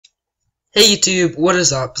Hey YouTube, what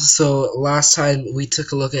is up? So last time we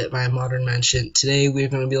took a look at my modern mansion. Today we're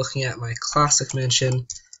going to be looking at my classic mansion.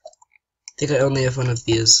 I think I only have one of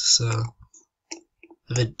these, so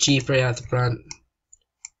I have a Jeep right at the front.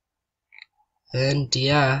 And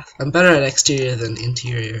yeah, I'm better at exterior than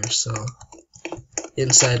interior, so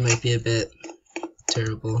inside might be a bit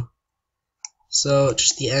terrible. So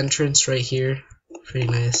just the entrance right here, pretty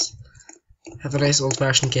nice. Have a nice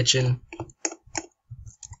old-fashioned kitchen.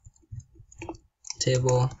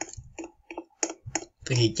 Table,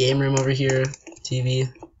 like a game room over here,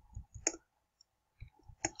 TV.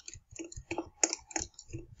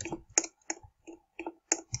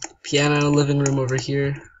 Piano, living room over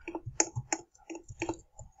here.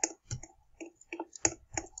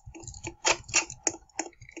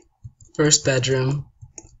 First bedroom.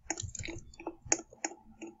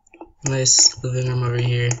 Nice living room over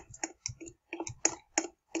here.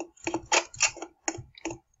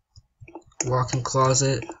 Walk-in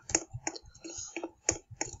closet.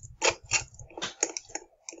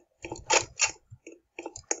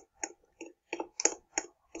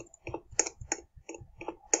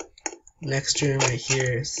 Next room right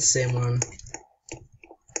here is the same one.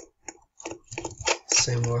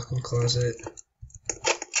 Same walk-in closet.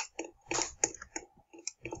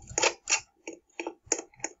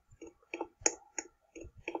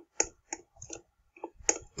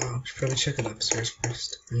 Oh, we should probably check it upstairs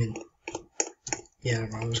first. Yeah,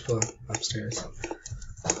 I'll just go upstairs.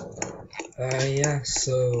 Yeah,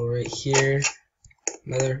 so right here,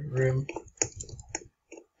 another room.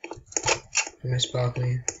 A nice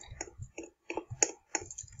balcony.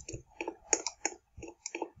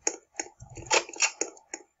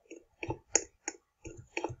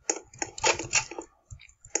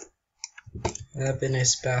 I have a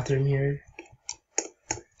nice bathroom here.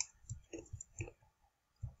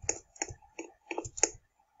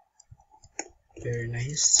 Very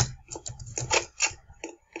nice.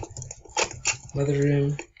 Another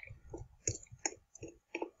room.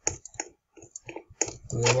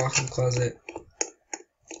 Another walk-in closet.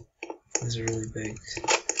 These are really big.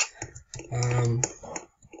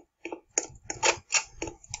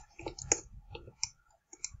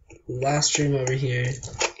 Last room over here.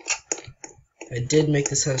 I did make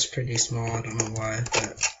this house pretty small, I don't know why,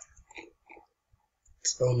 but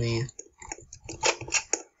it's only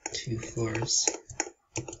 2 floors.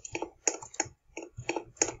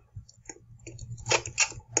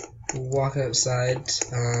 Walk outside,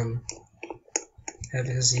 have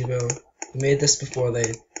a gazebo. I made this before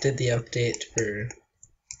they did the update for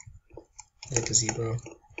the gazebo.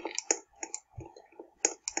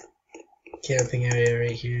 Camping area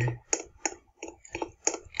right here.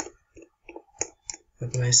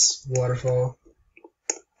 Have a nice waterfall.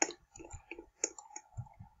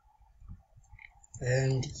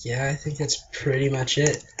 And yeah, I think that's pretty much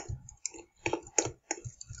it. I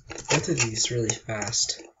got through these really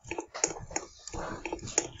fast.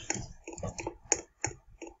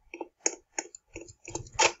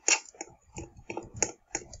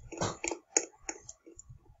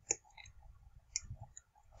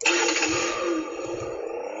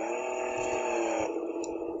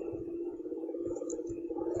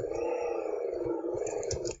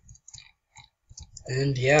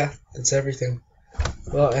 And yeah, that's everything.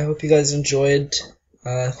 Well, I hope you guys enjoyed.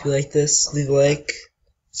 If you like this, leave a like,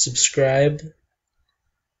 subscribe.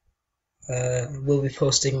 We'll be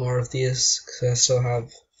posting more of these because I still have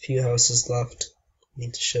a few houses left I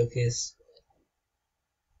need to showcase.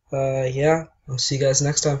 Yeah, I'll see you guys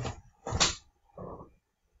next time.